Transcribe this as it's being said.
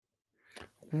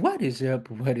What is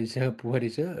up? What is up? What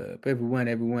is up? Everyone,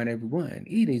 everyone, everyone.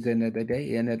 It is another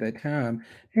day, another time,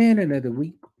 and another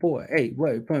week for a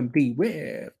Word from the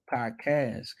Web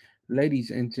podcast.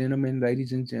 Ladies and gentlemen,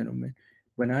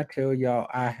 when I tell y'all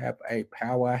I have a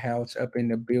powerhouse up in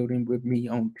the building with me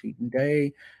on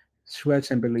today,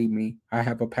 trust and believe me, I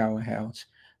have a powerhouse.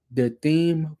 The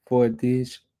theme for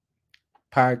this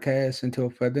podcast until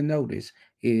further notice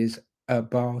is a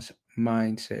boss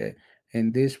mindset.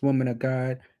 And this woman of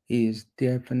God is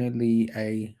definitely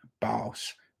a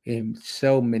boss in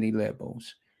so many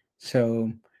levels.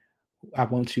 So I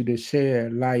want you to share,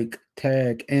 like,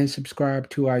 tag, and subscribe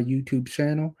to our YouTube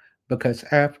channel because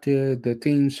after the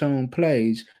theme song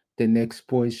plays, the next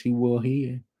voice you will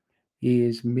hear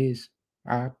is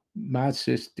my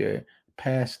sister,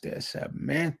 Pastor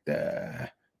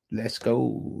Samantha. Let's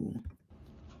go.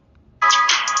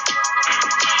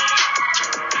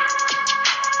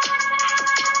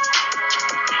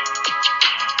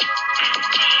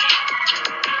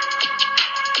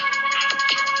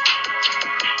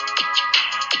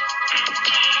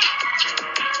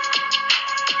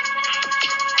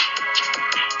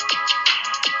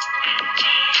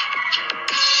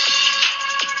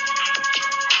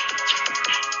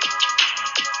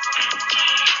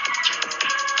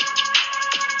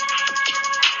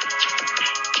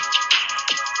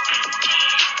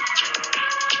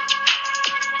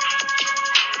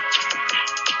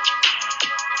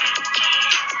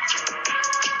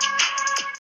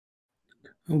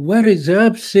 What is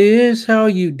up, sis? How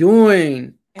you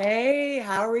doing? Hey,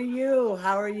 how are you?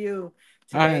 How are you?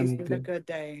 I Today's am been a good. good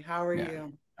day. How are Yeah,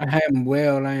 you? I am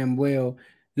well. I am well.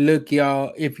 Look,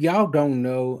 y'all, if y'all don't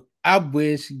know, I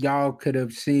wish y'all could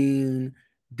have seen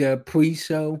the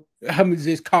pre-show. I'm gonna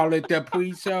just call it the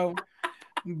pre-show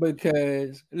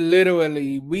because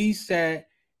literally we sat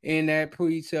in that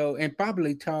pre-show and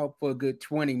probably talked for a good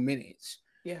 20 minutes.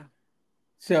 Yeah.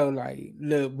 So like,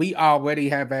 look, we already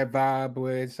have that vibe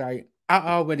where it's like I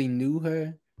already knew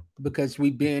her because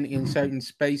we've been in certain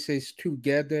spaces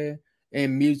together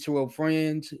and mutual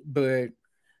friends. But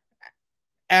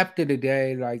after the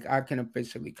day, like I can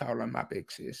officially call her my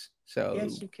big sis. So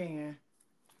Yes, you can.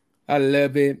 I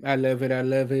love it. I love it. I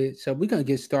love it. So we're gonna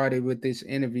get started with this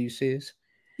interview, sis.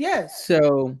 Yes.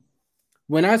 So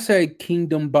when I say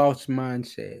kingdom boss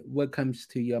mindset, what comes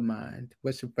to your mind?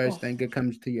 What's the first Oh, thing that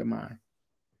comes to your mind?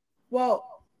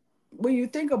 well, when you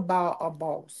think about a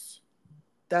boss,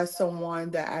 that's someone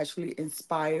that actually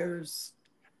inspires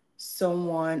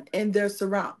someone in their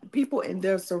people in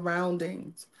their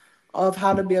surroundings of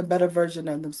how to be a better version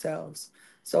of themselves.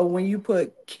 So when you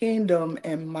put kingdom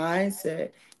and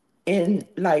mindset in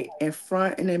like in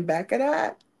front and in back of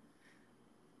that,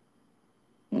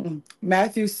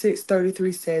 Matthew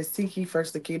 6:33 says, seek ye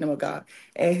first the kingdom of God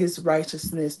and his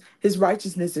righteousness. His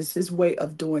righteousness is his way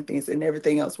of doing things, and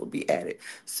everything else will be added.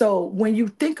 So when you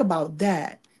think about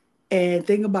that and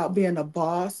think about being a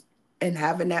boss and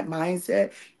having that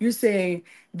mindset, you're saying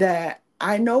that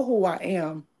I know who I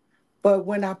am, but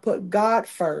when I put God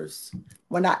first,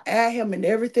 when I add him and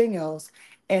everything else,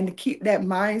 and keep that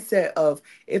mindset of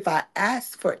if I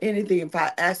ask for anything, if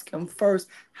I ask him first,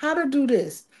 how to do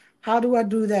this, how do I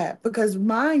do that? Because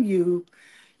mind you,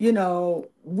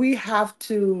 we have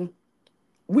to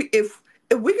we if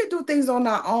we can do things on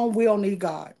our own, we don't need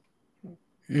God.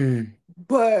 Mm.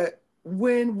 But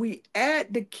when we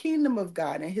add the kingdom of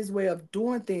God and his way of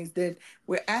doing things, then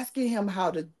we're asking him how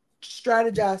to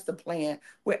strategize the plan.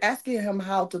 We're asking him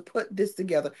how to put this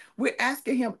together. We're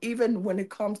asking him, even when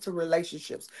it comes to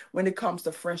relationships, when it comes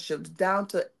to friendships, down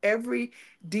to every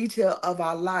detail of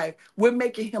our life, we're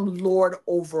making him Lord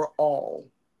over all.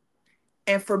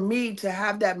 And for me to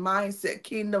have that mindset,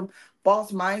 kingdom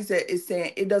boss mindset is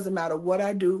saying it doesn't matter what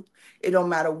I do, it don't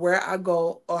matter where I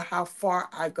go or how far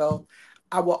I go.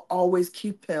 I will always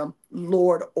keep him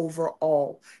Lord over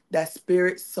all. That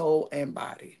spirit, soul, and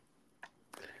body.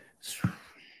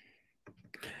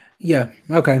 Yeah,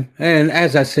 okay. And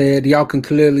as I said, y'all can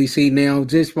clearly see now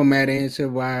just from that answer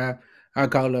why I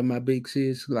call her my big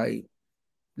sis. Like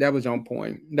that was on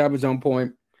point. That was on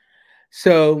point.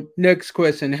 So next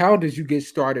question: how did you get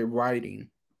started writing?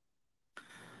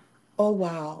 Oh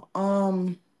wow.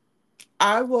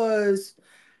 I was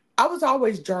I was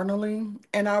always journaling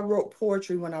and I wrote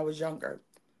poetry when I was younger.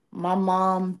 My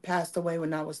mom passed away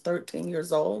when I was 13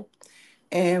 years old.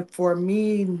 And for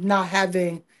me not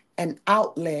having an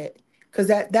outlet, because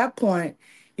at that point,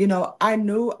 I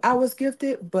knew I was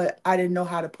gifted, but I didn't know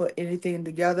how to put anything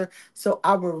together. So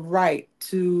I would write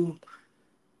to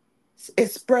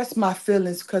express my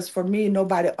feelings, because for me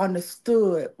nobody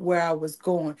understood where I was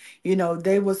going.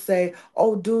 They would say,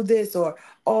 oh, do this, or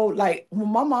oh, like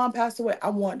when my mom passed away, I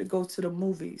wanted to go to the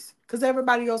movies because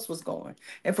everybody else was going,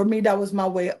 and for me that was my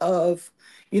way of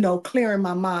clearing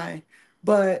my mind.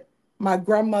 But my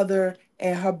grandmother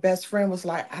and her best friend was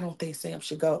like, I don't think Sam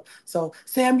should go, so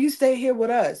Sam, you stay here with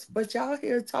us. But y'all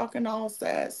here talking all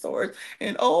sad stories,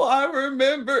 and oh, I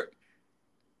remember.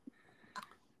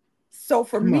 So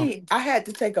for Come on. me, I had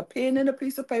to take a pen and a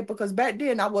piece of paper, because back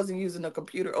then I wasn't using a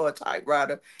computer or a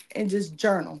typewriter, and just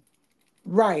journal.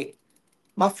 Write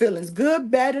my feelings, good,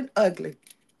 bad, and ugly.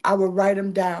 I would write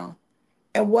them down.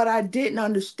 And what I didn't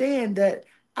understand, that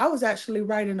I was actually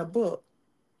writing a book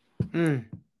Mm,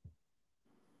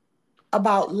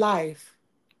 about life,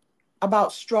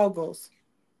 about struggles,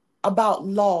 about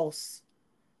loss,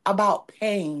 about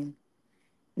pain,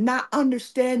 not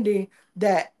understanding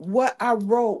that what I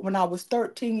wrote when I was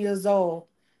 13 years old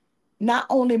not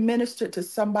only ministered to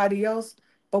somebody else,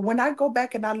 but when I go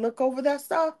back and I look over that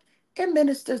stuff, it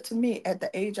ministered to me at the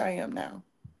age I am now.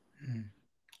 mm,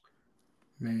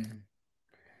 man.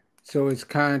 So it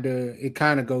kind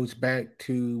of goes back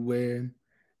to where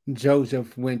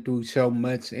Joseph went through so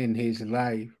much in his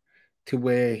life to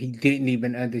where he didn't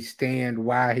even understand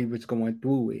why he was going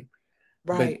through it.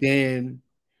 But Right. then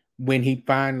when he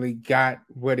finally got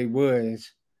what it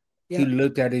was, he Yep.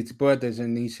 looked at his brothers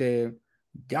and he said,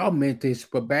 y'all meant this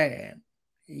for bad.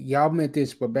 Y'all meant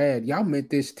this for bad. Y'all meant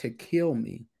this to kill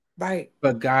me. Right.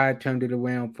 But God turned it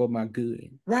around for my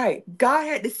good. Right. God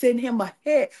had to send him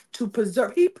ahead to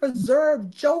preserve. He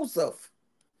preserved Joseph.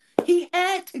 He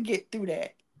had to get through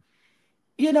that.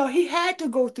 He had to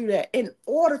go through that in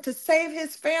order to save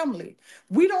his family.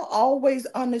 We don't always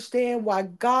understand why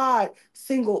God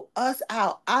singled us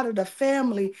out of the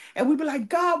family. And we be like,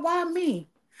 God, why me?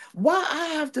 Why I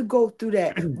have to go through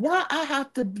that? Why I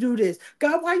have to do this?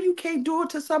 God, why you can't do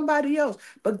it to somebody else?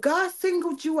 But God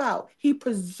singled you out. He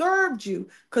preserved you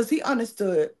because he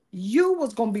understood you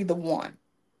was going to be the one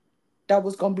that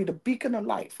was going to be the beacon of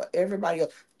light for everybody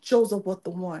else. Joseph was the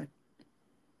one.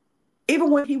 Even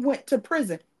when he went to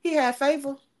prison, he had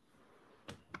favor.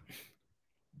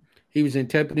 He was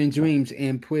interpreting dreams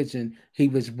in prison. He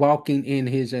was walking in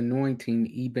his anointing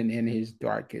even in his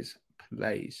darkest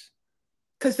place.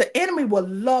 Because the enemy would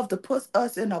love to put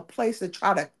us in a place to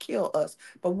try to kill us.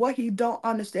 But what he don't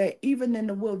understand, even in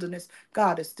the wilderness,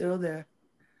 God is still there.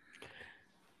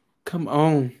 Come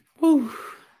on. Whew.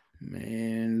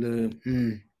 Man, look.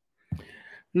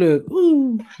 Look.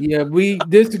 Ooh. Yeah,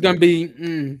 this is gonna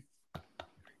be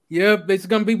yep, it's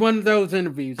gonna be one of those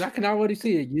interviews. I can already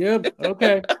see it. Yep.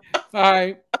 Okay. All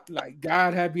right. Like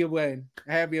God have your way.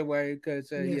 Have your way.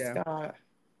 Cause Yes, yeah. God.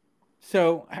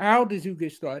 So how did you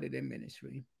get started in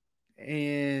ministry?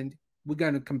 And we're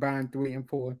gonna combine 3 and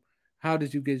 4. How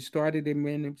did you get started in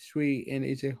ministry, and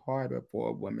is it harder for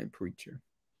a woman preacher?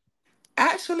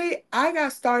 Actually, I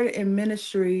got started in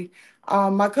ministry.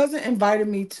 My cousin invited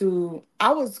me to.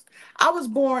 I was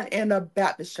born in a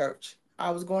Baptist church. I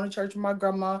was going to church with my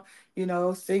grandma,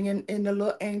 singing in the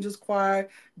little angels choir,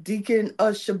 deacon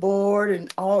usher board,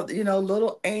 and all,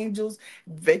 little angels,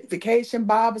 vacation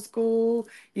Bible school.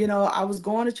 I was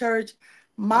going to church.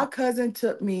 My cousin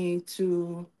took me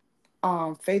to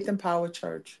Faith and Power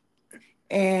Church,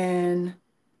 and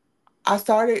I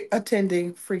started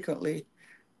attending frequently.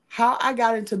 How I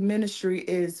got into ministry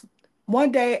is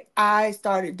one day I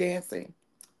started dancing.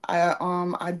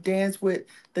 I danced with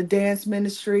the dance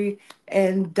ministry,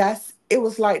 and it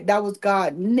was like that was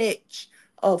God niche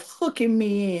of hooking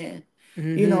me in.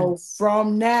 Mm-hmm.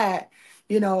 From that,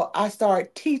 I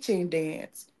started teaching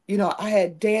dance. I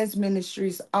had dance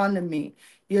ministries under me.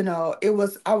 It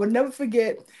was, I would never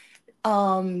forget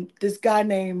this guy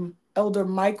named Elder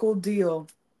Michael Deal.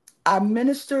 I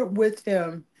ministered with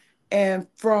him, and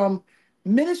from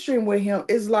ministering with him,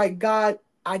 it's like God,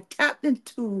 I tapped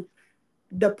into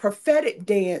the prophetic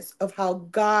dance of how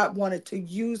God wanted to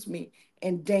use me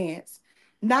in dance,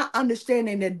 not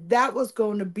understanding that that was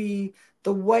going to be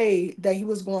the way that He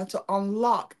was going to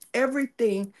unlock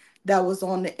everything that was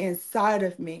on the inside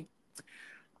of me.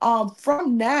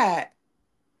 From that,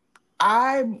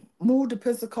 I moved to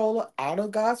Pensacola out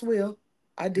of God's will.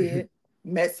 I Mm-hmm. did.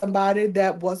 Met somebody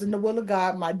that wasn't the will of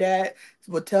God. My dad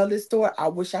would tell this story. I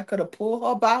wish I could have pulled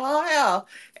her by her hair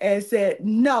and said,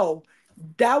 no,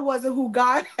 that wasn't who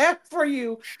God had for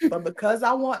you. But because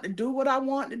I want to do what I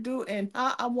want to do and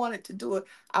how I wanted to do it,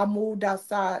 I moved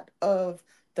outside of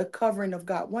the covering of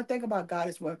God. One thing about God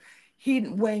is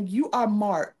when you are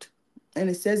marked,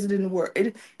 and it says it in the word,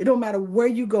 it don't matter where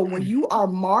you go, when you are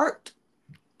marked,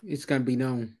 It's gonna be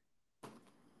known.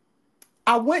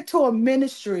 I went to a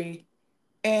ministry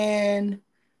and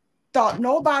thought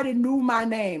nobody knew my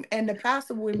name. And the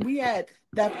pastor, when we had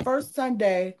that first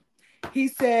Sunday, he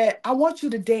said, I want you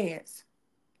to dance.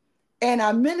 And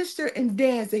I ministered and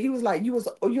danced, and he was like,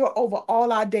 you're over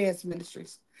all our dance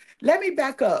ministries. Let me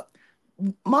back up.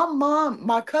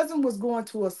 My cousin was going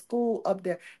to a school up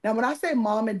there. Now, when I say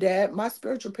mom and dad, my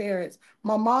spiritual parents,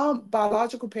 my mom,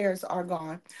 biological parents are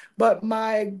gone, but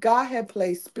my God had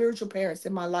placed spiritual parents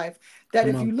in my life that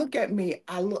Come if on. you look at me,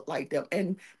 I look like them.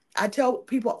 And I tell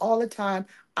people all the time,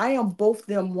 I am both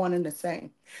them one and the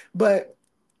same. But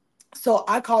so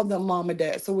I call them mom and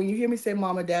dad. So when you hear me say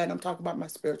mom and dad, I'm talking about my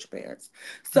spiritual parents.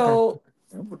 Okay. So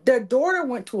their daughter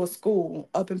went to a school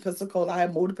up in Pensacola. I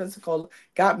had moved to Pensacola,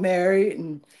 got married,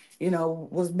 and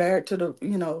was married to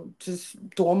just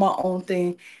doing my own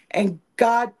thing. And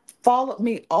God followed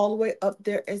me all the way up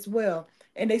there as well.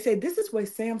 And they say this is where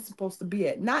Sam's supposed to be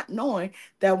at, not knowing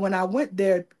that when I went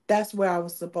there, that's where I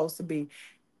was supposed to be.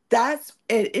 That's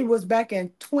it. It was back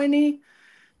in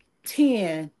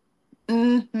 2010.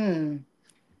 Mm-hmm.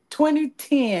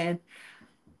 2010,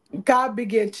 God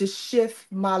began to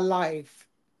shift my life.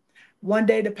 One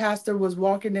day, the pastor was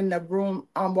walking in the room.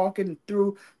 I'm walking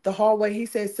through the hallway. He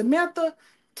said, Samantha,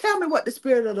 tell me what the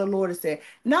Spirit of the Lord has said.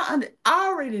 I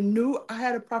already knew I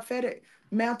had a prophetic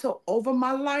mantle over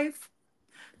my life,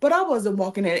 but I wasn't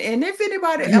walking in. And if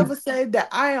anybody ever said that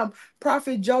I am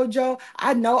Prophet JoJo,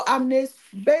 I know I'm this,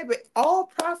 baby, all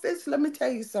prophets, let me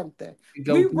tell you something.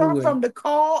 Go We run through it. from the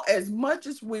call as much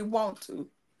as we want to.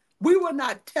 We will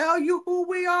not tell you who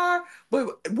we are,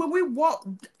 but when we walk,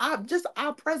 just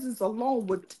our presence alone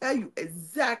would tell you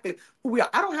exactly who we are.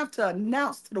 I don't have to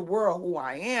announce to the world who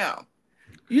I am.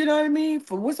 You know what I mean?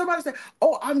 For when somebody say,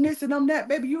 "Oh, I'm this and I'm that,"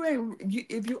 baby, you ain't.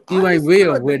 If you You ain't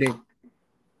real understood the with it.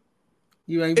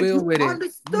 You ain't if real you with it.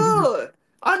 understood,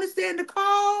 understand the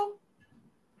call,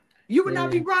 you would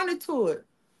not Yeah. be running to it.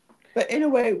 But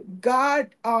anyway,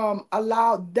 God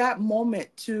allowed that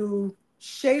moment to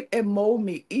shape and mold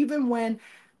me. Even when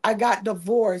I got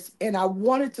divorced and I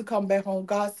wanted to come back home,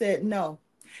 God said no.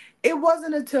 It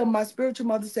wasn't until my spiritual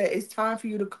mother said it's time for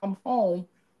you to come home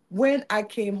when I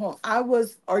came home. I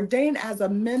was ordained as a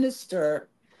minister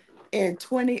in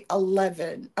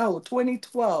 2011. Oh,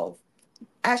 2012.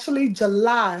 Actually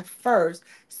July 1st.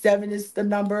 7 is the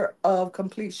number of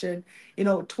completion.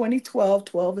 2012,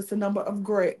 12 is the number of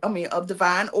of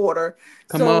divine order.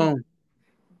 Come So on.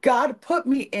 God put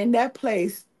me in that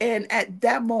place. And at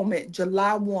that moment,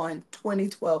 July 1,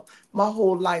 2012, my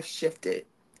whole life shifted.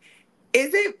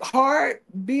 Is it hard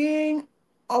being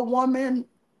a woman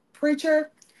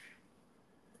preacher?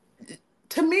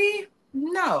 To me,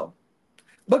 no.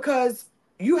 Because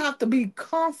you have to be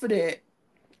confident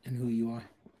And who you are.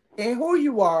 in who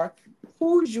you are,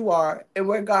 whose you are, and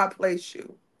where God placed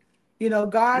you.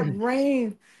 God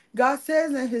reign. God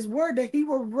says in his word that he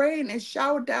will rain and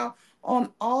shower down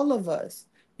on all of us.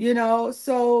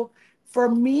 So for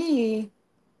me,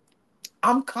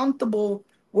 I'm comfortable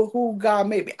with who God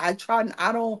made me. I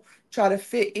don't try to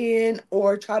fit in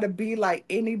or try to be like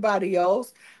anybody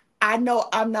else. I know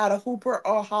I'm not a hooper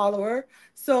or hollerer.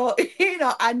 So,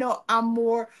 I know I'm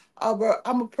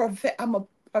a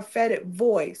prophetic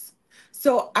voice.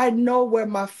 So I know where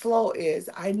my flow is.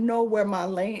 I know where my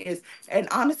lane is. And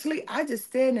honestly, I just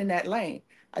stand in that lane.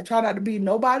 I try not to be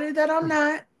nobody that I'm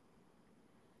not.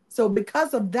 So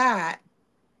because of that,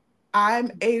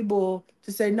 I'm able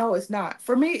to say, no, it's not.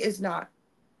 For me, it's not.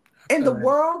 I In feel the that.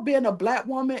 world, being a black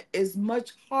woman is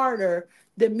much harder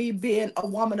than me being a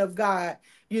woman of God,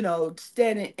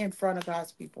 standing in front of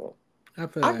God's people. I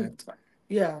feel I that. can,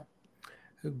 yeah.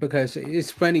 Because it's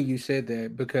funny you said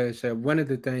that because one of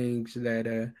the things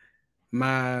that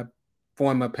my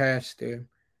former pastor,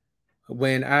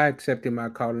 when I accepted my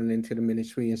calling into the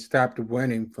ministry and stopped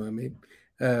running from it,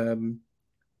 um,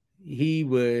 he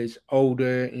was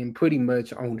older and pretty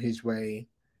much on his way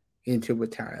into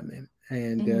retirement.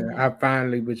 And Hmm. I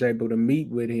finally was able to meet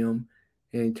with him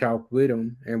and talk with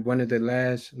him. And one of the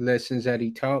last lessons that he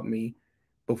taught me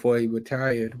before he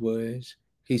retired was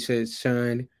he said,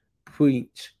 son,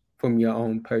 preach from your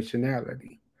own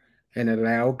personality and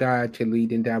allow God to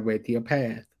lead and direct your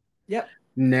path. Yep.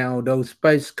 Now, those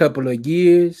first couple of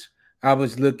years, I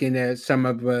was looking at some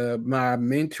of my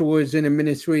mentors in the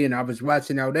ministry and I was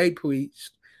watching how they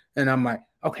preached. And I'm like,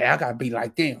 okay, I got to be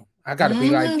like them. I got to be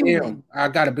like them. Hmm. I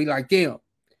got to be like them.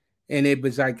 And it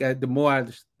was like, the more I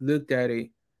looked at it,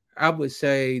 I would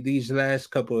say these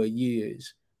last couple of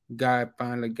years, God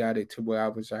finally got it to where I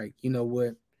was like, you know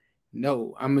what?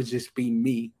 No, I'm going to just be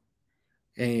me.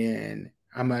 And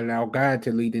I'm going to allow God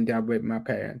to lead and direct my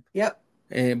path. Yep.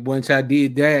 And once I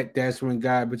did that, that's when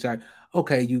God was like,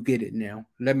 Okay, you get it now.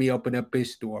 Let me open up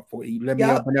this door for you. Let me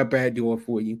Yep. open up that door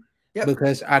for you. Yep.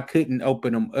 Because I couldn't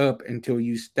open them up until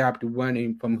you stopped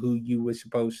running from who you were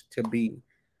supposed to be.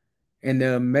 And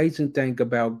the amazing thing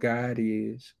about God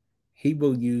is He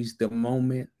will use the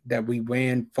moment that we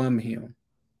ran from Him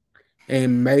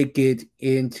and make it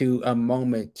into a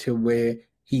moment to where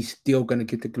He's still going to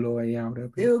get the glory out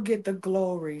of it. Still get the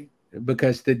glory.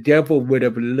 Because the devil would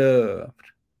have loved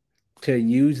to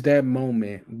use that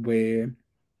moment where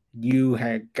you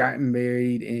had gotten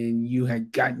married and you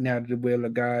had gotten out of the will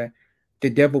of God. The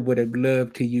devil would have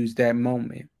loved to use that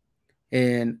moment.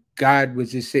 And God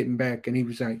was just sitting back and He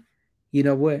was like, you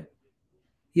know what?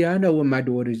 Yeah, I know what my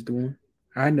daughter's doing.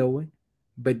 I know it.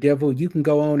 But devil, you can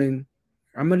go on and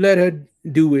I'm gonna let her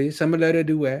do this. I'm gonna let her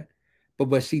do that. But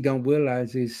what she don't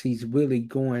realize is she's really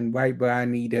going right where I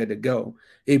need her to go.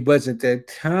 It wasn't the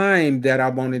time that I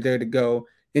wanted her to go,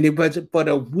 and it wasn't for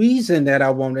the reason that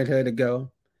I wanted her to go.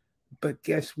 But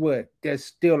guess what? There's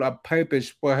still a purpose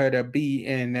for her to be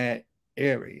in that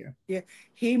area. Yeah.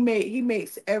 He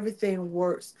makes everything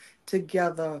works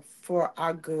together for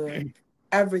our good.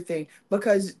 Everything.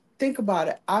 Because think about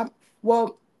it.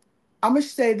 Well, I'm gonna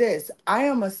say this. I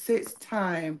am a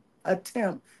 6-time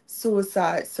attempt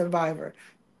suicide survivor.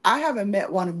 I haven't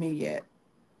met one of me yet.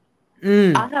 I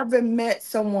Mm, haven't met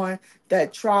someone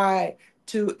that tried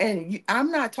to, and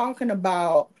I'm not talking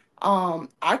about.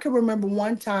 I can remember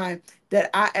one time that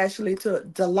I actually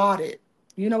took Dilaudid.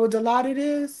 You know what Dilaudid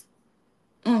is?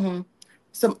 Mm-hmm.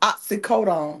 Some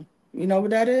oxycodone. You know what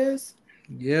that is?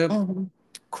 yep. Mm-hmm.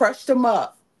 Crushed them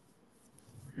up.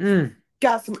 Mm,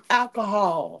 Got some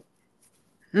alcohol.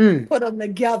 mm. Put them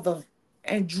together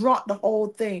and drunk the whole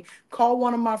thing. Call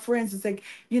one of my friends and say,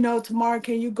 tomorrow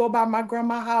can you go by my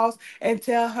grandma's house and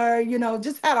tell her,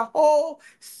 just had a whole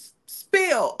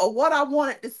spill of what I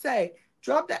wanted to say.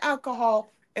 Dropped the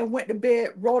alcohol and went to bed,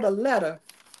 wrote a letter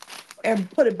and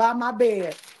put it by my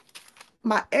bed.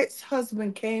 My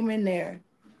ex-husband came in there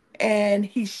and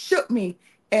he shook me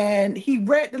and he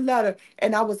read the letter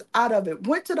and I was out of it.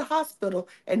 Went to the hospital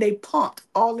and they pumped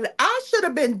all of it. I should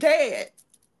have been dead,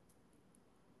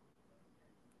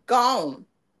 gone.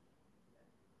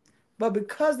 But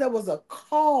because there was a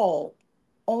call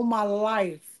on my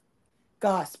life,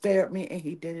 God spared me and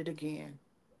he did it again.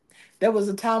 There was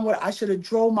a time where I should have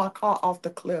drove my car off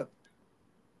the cliff.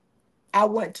 I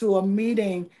went to a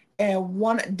meeting and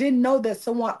one didn't know that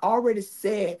someone already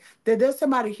said that there's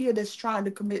somebody here that's trying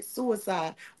to commit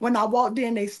suicide. When I walked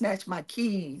in, they snatched my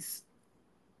keys.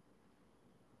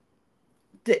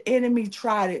 The enemy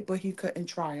tried it, but he couldn't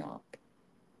triumph.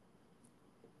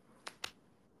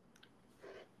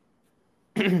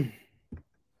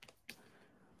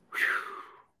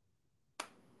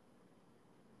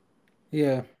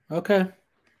 Yeah. Okay.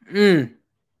 Mm.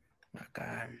 My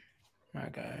God. My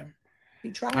God.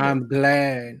 He tried it. I'm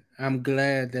glad. I'm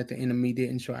glad that the enemy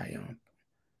didn't triumph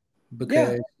Yeah,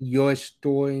 because your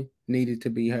story needed to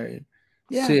be heard.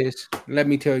 yeah, Sis, let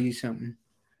me tell you something.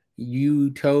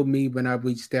 You told me when I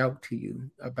reached out to you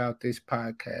about this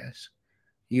podcast.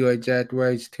 Your exact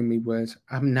words to me was,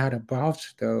 "I'm not a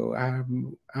boss, though.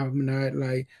 I'm not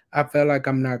like I felt like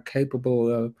I'm not capable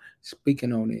of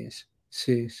speaking on this,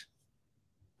 sis.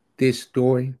 This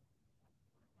story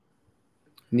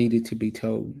needed to be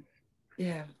told.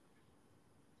 yeah.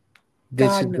 This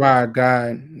God is knew. why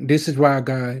God. This is why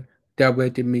God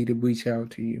directed me to reach out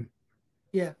to you.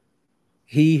 Yeah,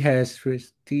 He has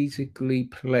strategically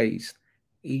placed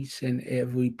each and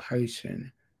every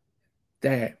person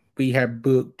that we have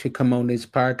booked to come on this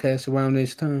podcast around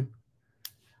this time.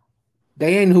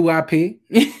 They ain't who I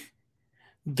picked.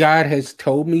 God has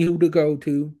told me who to go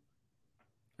to,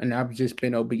 and I've just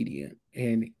been obedient.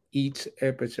 And each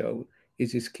episode, it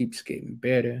just keeps getting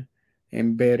better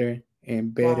and better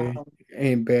and better wow,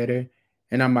 and better.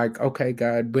 And I'm like, okay,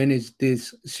 God, when is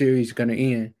this series gonna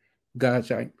end? God's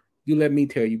like, you let me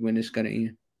tell you when it's gonna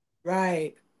end.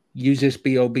 right. You just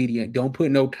be obedient. Don't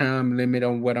put no time limit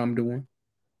on what I'm doing.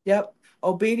 Yep.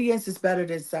 Obedience is better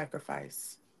than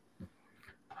sacrifice.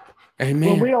 When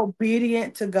Amen. we're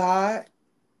obedient to God,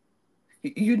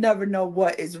 you never know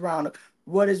what is around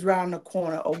the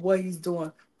corner or what he's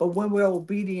doing. But when we're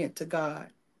obedient to God,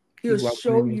 He he'll walking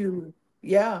show in me. you.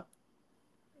 Yeah.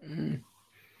 Mm,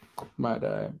 my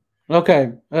God.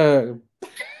 Okay.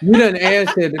 You done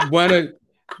answered one of.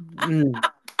 Mm,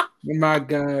 my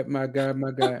God, my God,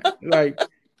 my God. Like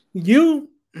you,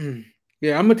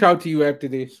 yeah, I'm gonna talk to you after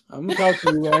this. I'm gonna talk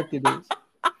to you after this.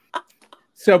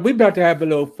 So we about to have a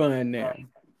little fun now.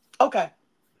 Okay.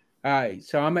 All right.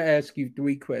 So I'm gonna ask you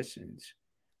three questions.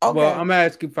 Well, Okay. I'm gonna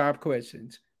ask you five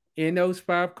questions. In those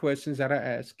five questions that I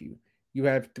ask you, you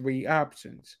have three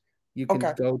options. You can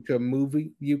Okay. go to a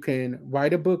movie, you can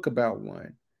write a book about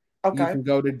one, you Okay. can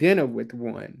go to dinner with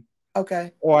one,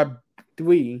 Okay. or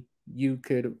three, you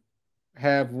could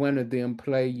have one of them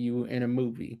play you in a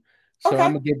movie. So I'm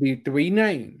Okay. gonna give you three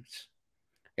names,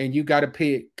 and you got to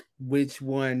pick which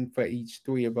one for each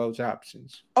three of those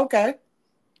options. Okay.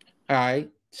 All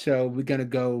right. So we're gonna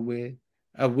go with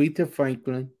Aretha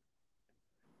Franklin,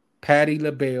 Patti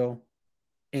LaBelle,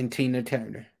 and Tina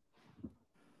Turner.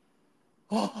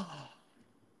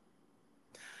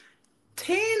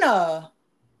 Tina.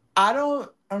 I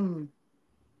don't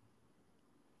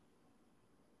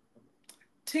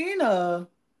Tina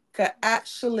could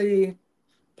actually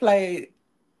play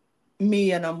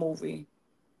me in a movie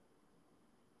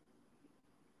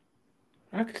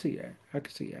I can see that. I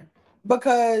can see that.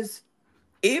 because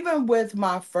even with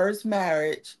my first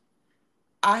marriage,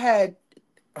 I had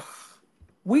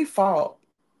we fought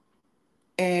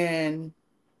and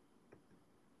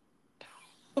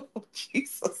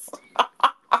Jesus,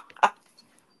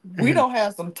 we don't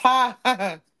have some time.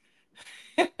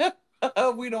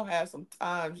 We don't have some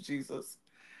times, Jesus.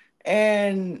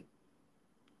 And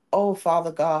oh,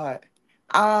 Father God,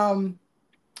 um,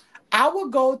 I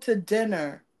would go to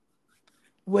dinner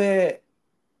with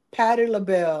Patti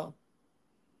LaBelle.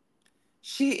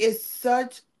 She is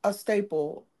such a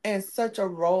staple and such a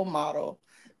role model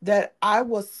that I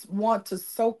would want to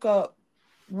soak up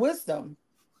wisdom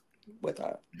with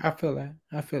her. I feel that.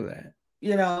 I feel that.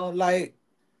 Like,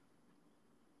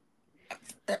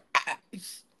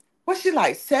 what's she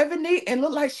like, 70 and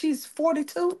look like she's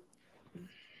 42?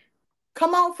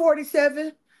 Come on,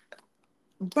 47.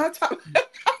 By the time,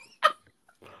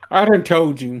 I done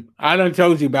told you. I done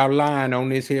told you about lying on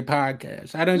this here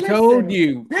podcast. I done told listen,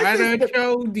 you. this I is done the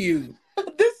told you.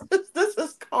 this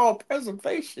is called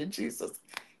preservation, Jesus.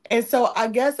 And so I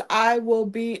guess I will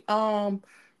be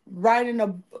writing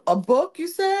a book, you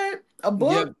said? A Yep.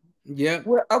 book Yep.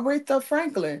 with Aretha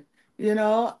Franklin, you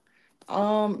know.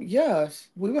 Yes,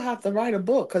 we will have to write a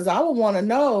book because I would want to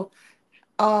know.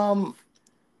 Um,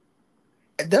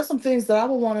 there's some things that I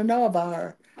would want to know about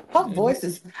her. Her voice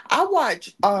is. I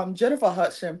watch Jennifer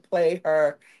Hudson play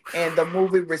her in the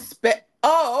movie Respect.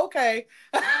 Oh, okay.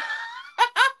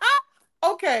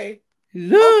 Okay.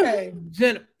 Look, Okay.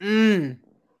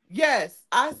 Yes,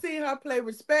 I seen her play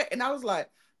Respect, and I was like,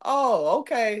 "Oh,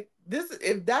 okay. This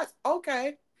if that's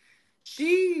okay."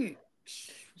 She,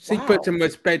 she put wow, some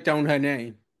respect on her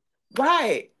name.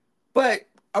 right. But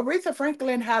Aretha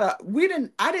Franklin had a. We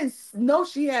didn't. I didn't know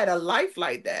she had a life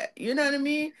like that. You know what I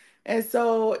mean? And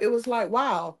so it was like,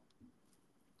 wow,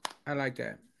 I like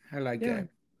that. I like yeah. that.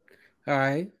 All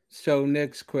right. So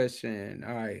next question.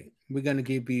 All right. We're gonna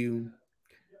give you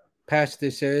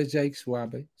Pastor Sarah Jakes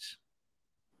Roberts.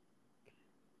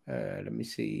 Let me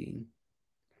see.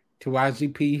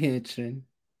 Taraji P. Henson.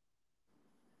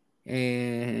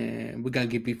 And we're gonna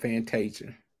give you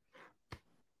Fantasia.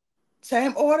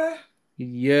 Same order.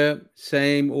 Yep,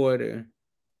 same order.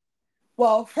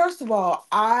 Well, first of all,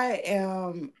 I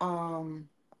am.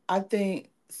 I think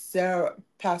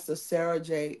Pastor Sarah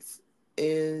Jakes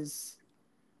is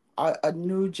a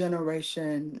new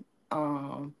generation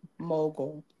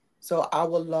mogul. So I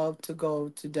would love to go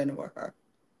to dinner with her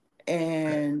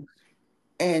and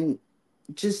and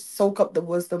just soak up the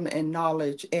wisdom and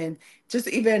knowledge and just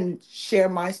even share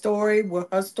my story with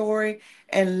her story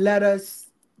and let us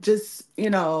just,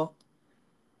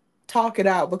 talk it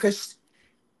out because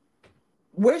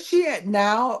where she at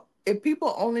now, if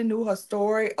people only knew her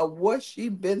story of what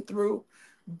she'd been through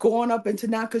going up into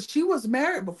now, because she was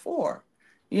married before,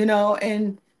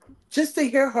 and just to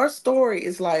hear her story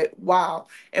is like, wow.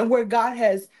 And where God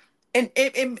has, and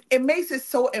it makes it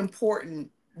so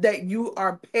important that you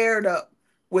are paired up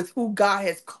with who God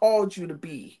has called you to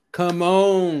be. Come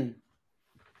on.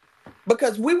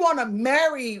 Because we want to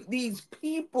marry these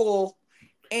people,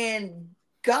 and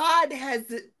God has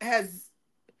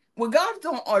when God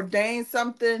don't ordain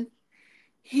something,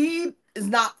 he is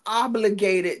not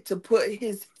obligated to put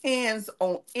his hands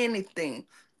on anything.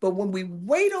 But when we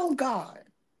wait on God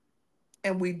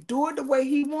and we do it the way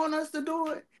he wants us to do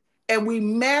it, and we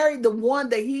marry the one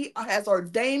that he has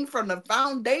ordained from the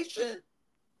foundation,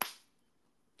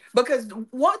 because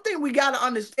one thing we got to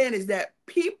understand is that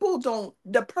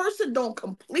the person don't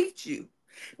complete you.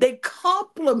 They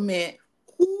complement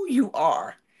who you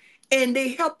are and they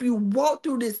help you walk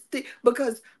through this thing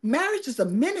because marriage is a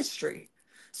ministry.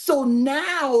 So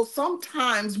now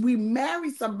sometimes we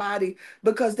marry somebody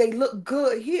because they look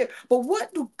good here. But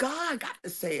what do God got to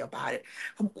say about it?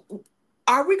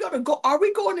 Are we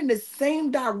going in the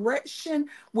same direction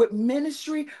with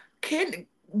ministry? Can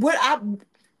would I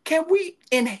Can we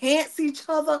enhance each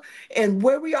other and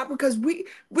where we are? Because we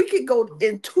could go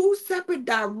in two separate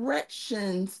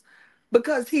directions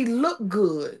because he looked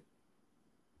good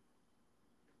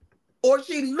or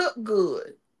she looked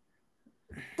good.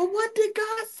 But what did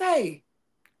God say?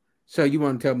 So you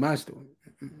want to tell my story?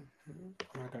 Oh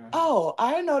my God. Oh,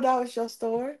 I didn't know that was your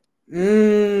story.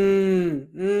 Mm,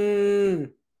 mm. We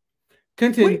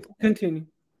Continue. Continue.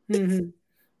 Mm-hmm.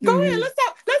 go ahead. Mm-hmm. Let's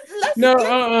talk. Let's No, let's.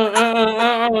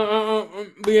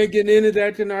 we ain't getting into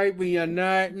that tonight. We are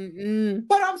not. Mm-mm.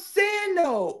 But I'm saying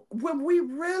though, when we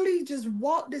really just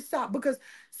walk this out, because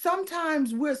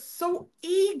sometimes we're so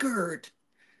eager.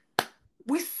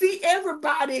 We see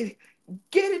everybody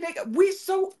getting it. We're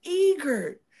so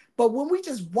eager. But when we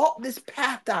just walk this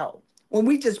path out, when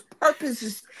we just purpose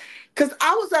this, because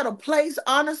I was at a place,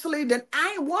 honestly, that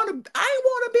I ain't want to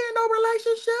be in no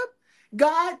relationship.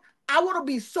 God, I want to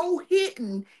be so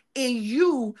hidden in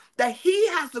you that he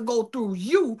has to go through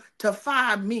you to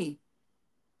find me.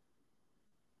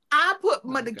 I put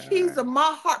My the keys God. of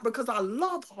my heart because I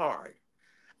love hard.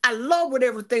 I love with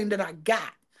everything that I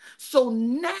got. So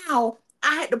now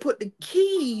I had to put the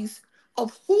keys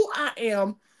of who I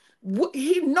am.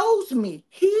 He knows me.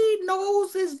 He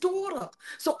knows his daughter.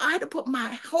 So I had to put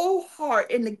my whole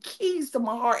heart and the keys to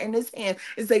my heart in his hand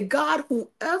and say, God,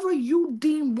 whoever you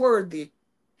deem worthy,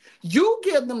 you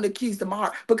give them the keys to my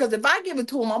heart. Because if I give it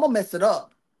to him, I'm going to mess it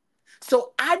up.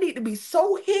 So I need to be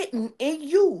so hidden in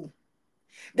you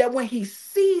that when he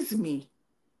sees me,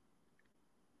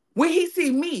 when he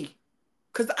see me,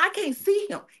 because I can't see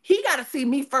him. He got to see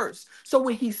me first. So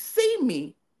when he see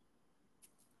me,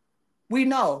 we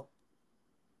know.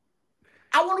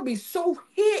 I want to be so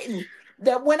hidden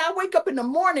that when I wake up in the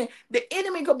morning, the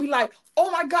enemy gonna be like,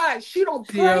 "Oh my God, she don't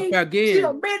She up pray. She again.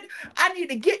 don't bend. I need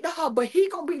to get to her." But he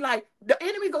gonna be like, the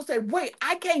enemy gonna say, "Wait,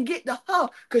 I can't get to her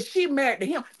because she married to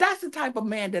him." That's the type of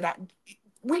man that I.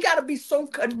 We gotta be so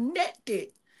connected.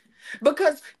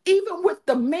 Because even with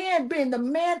the man being the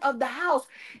man of the house,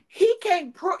 he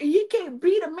can't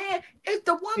be the man if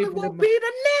the woman Even won't the be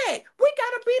the neck. We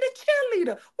gotta be the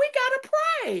cheerleader. We gotta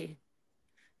pray.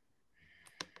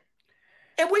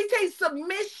 And we take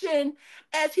submission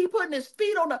as he putting his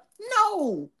feet on the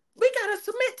no. We gotta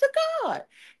submit to God.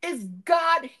 It's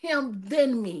God, him,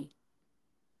 then me.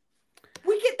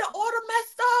 We get the order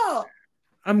messed up.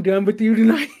 I'm done with you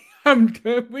tonight. I'm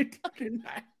done with you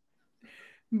tonight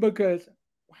because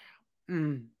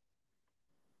mm,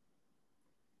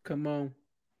 come on,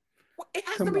 It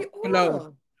has to come be on, flow,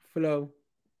 order. flow.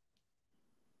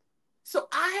 So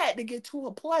I had to get to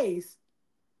a place.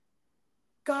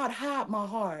 God, hide my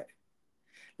heart.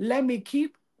 Let me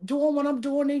keep doing what I'm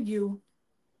doing in you.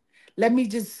 Let me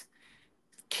just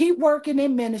keep working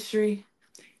in ministry,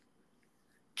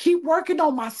 keep working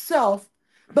on myself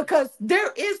because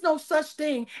there is no such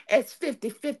thing as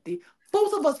 50-50.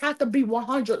 Both of us have to be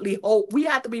 100ly whole. We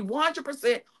have to be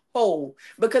 100% whole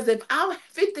because if I'm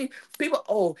 50, people,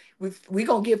 oh, we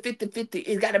going to get 50-50.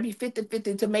 It's got to be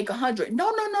 50-50 to make 100.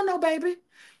 No, no, no, no, baby.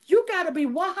 You got to be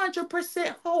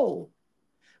 100% whole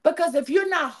because if you're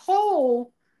not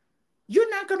whole, you're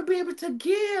not going to be able to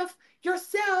give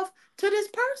yourself to this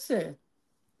person,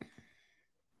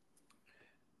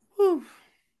 Whew,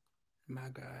 my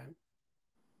God,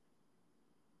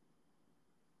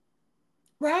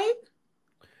 right?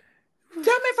 Tell me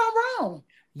if I'm wrong.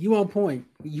 you on point.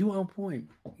 You on point.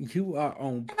 You are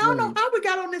on And I don't know point. how we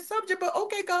got on this subject, but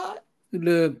okay, God.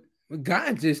 Look,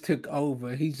 God just took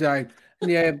over. He's like,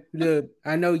 yeah, look,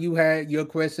 I know you had your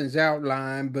questions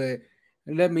outlined, but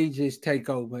let me just take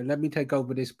over. Let me take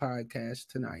over this podcast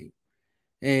tonight.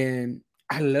 And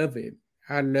I love it.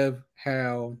 I love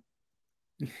how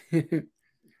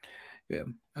yeah.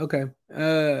 Okay.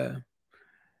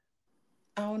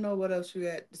 I don't know what else you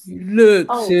had. Look,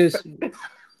 Oh,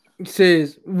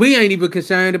 sis, we ain't even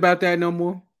concerned about that no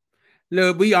more.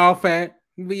 Look, we all fat.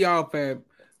 We all fat.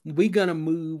 We gonna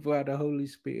move while the Holy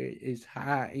Spirit is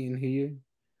high in here.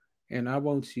 And I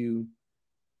want you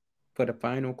for the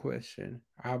final question.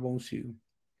 I want you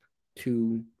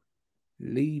to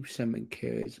leave some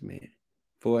encouragement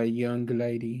for a young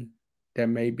lady that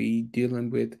may be dealing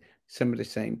with some of the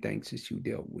same things as you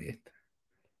dealt with.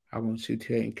 I want you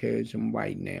to encourage them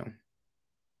right now.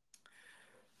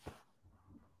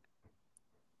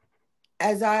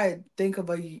 as I think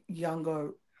of a younger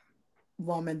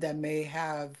woman that may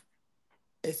have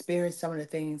experienced some of the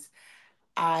things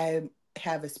I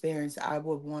have experienced, I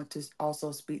would want to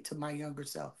also speak to my younger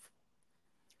self.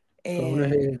 Go on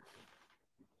And ahead.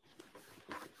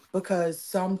 because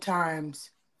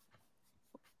sometimes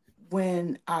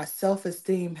when our self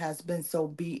esteem has been so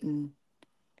beaten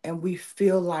and we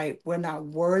feel like we're not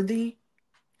worthy,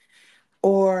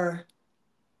 or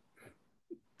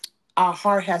our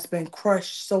heart has been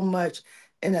crushed so much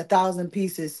in a thousand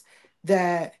pieces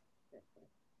that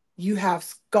you have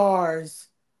scars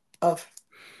of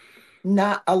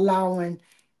not allowing.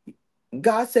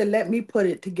 God said, let me put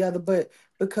it together, but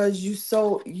because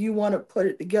you want to put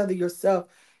it together yourself,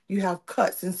 you have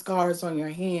cuts and scars on your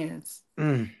hands.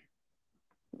 Mm.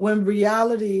 When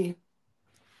reality,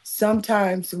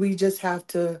 sometimes we just have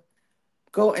to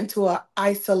go into an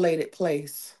isolated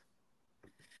place,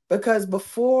 because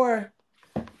before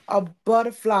a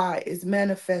butterfly is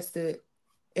manifested,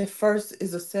 it first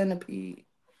is a centipede,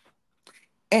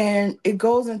 and it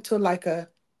goes into like a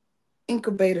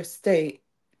incubator state,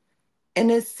 and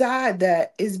inside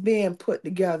that is being put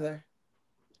together.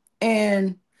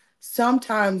 And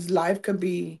sometimes life can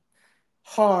be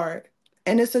hard,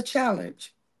 and it's a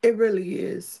challenge. It really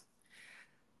is.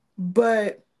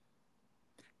 But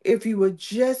if you would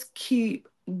just keep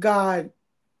God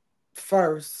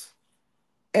first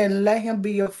and let Him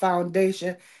be your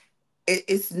foundation,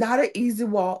 it's not an easy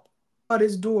walk, but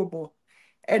it's doable.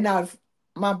 And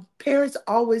my parents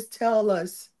always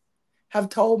have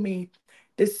told me,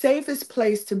 the safest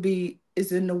place to be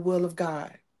is in the will of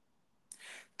God.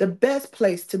 The best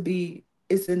place to be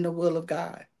is in the will of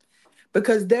God,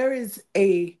 because there is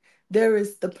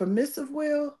the permissive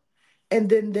will, and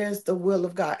then there's the will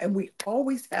of God, and we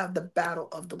always have the battle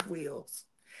of the wills.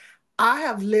 I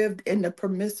have lived in the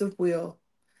permissive will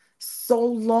so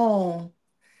long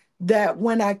that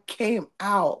when I came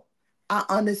out, I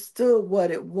understood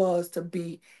what it was to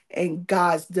be in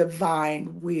God's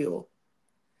divine will.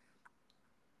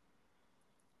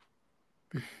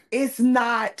 It's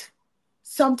not,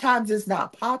 sometimes it's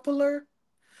not popular,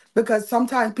 because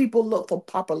sometimes people look for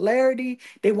popularity.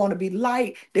 They want to be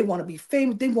liked, they want to be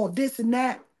famous, they want this and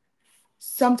that.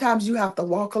 Sometimes you have to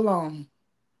walk alone.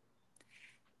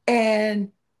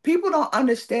 And people don't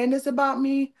understand this about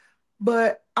me,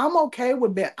 but I'm okay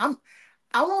with being, I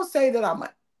won't say that I'm an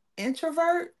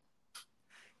introvert,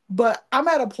 but I'm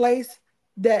at a place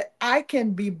that I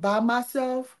can be by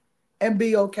myself and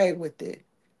be okay with it.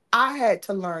 I had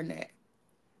to learn that.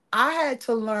 I had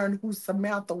to learn who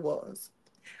Samantha was.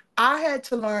 I had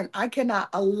to learn I cannot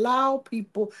allow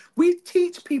people, we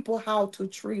teach people how to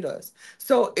treat us.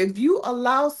 So if you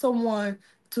allow someone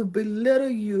to belittle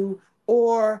you,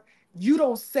 or you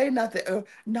don't say nothing, or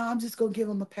no, I'm just going to give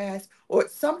them a pass, or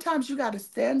sometimes you got to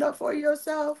stand up for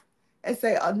yourself and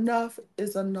say, enough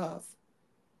is enough.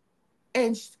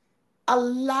 And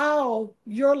allow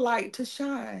your light to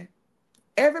shine.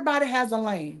 Everybody has a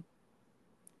lane.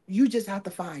 You just have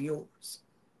to find yours.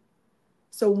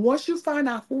 So once you find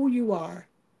out who you are,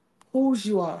 whose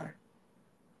you are,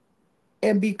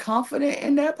 and be confident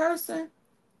in that person,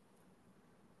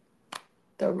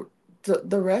 the,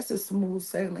 the rest is smooth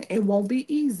sailing. It won't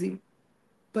be easy,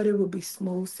 but it will be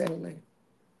smooth sailing.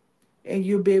 And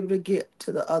you'll be able to get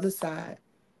to the other side,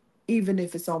 even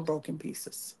if it's on broken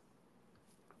pieces.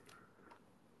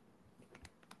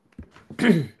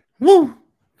 Woo!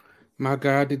 My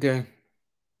God, today.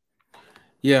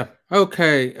 Yeah.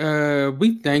 Okay.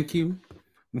 We thank you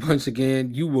once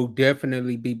again. You will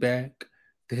definitely be back.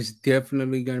 There's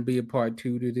definitely going to be a part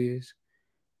two to this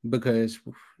because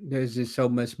there's just so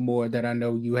much more that I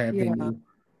know you have in Yeah. you,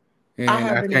 I and I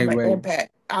have it in can't my wait.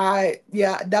 impact.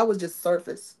 Yeah, that was just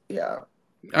surface. Yeah.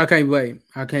 I can't wait.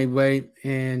 I can't wait.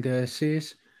 And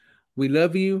sis, we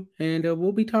love you, and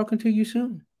we'll be talking to you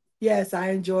soon. Yes, I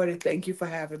enjoyed it. Thank you for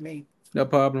having me. No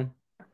problem.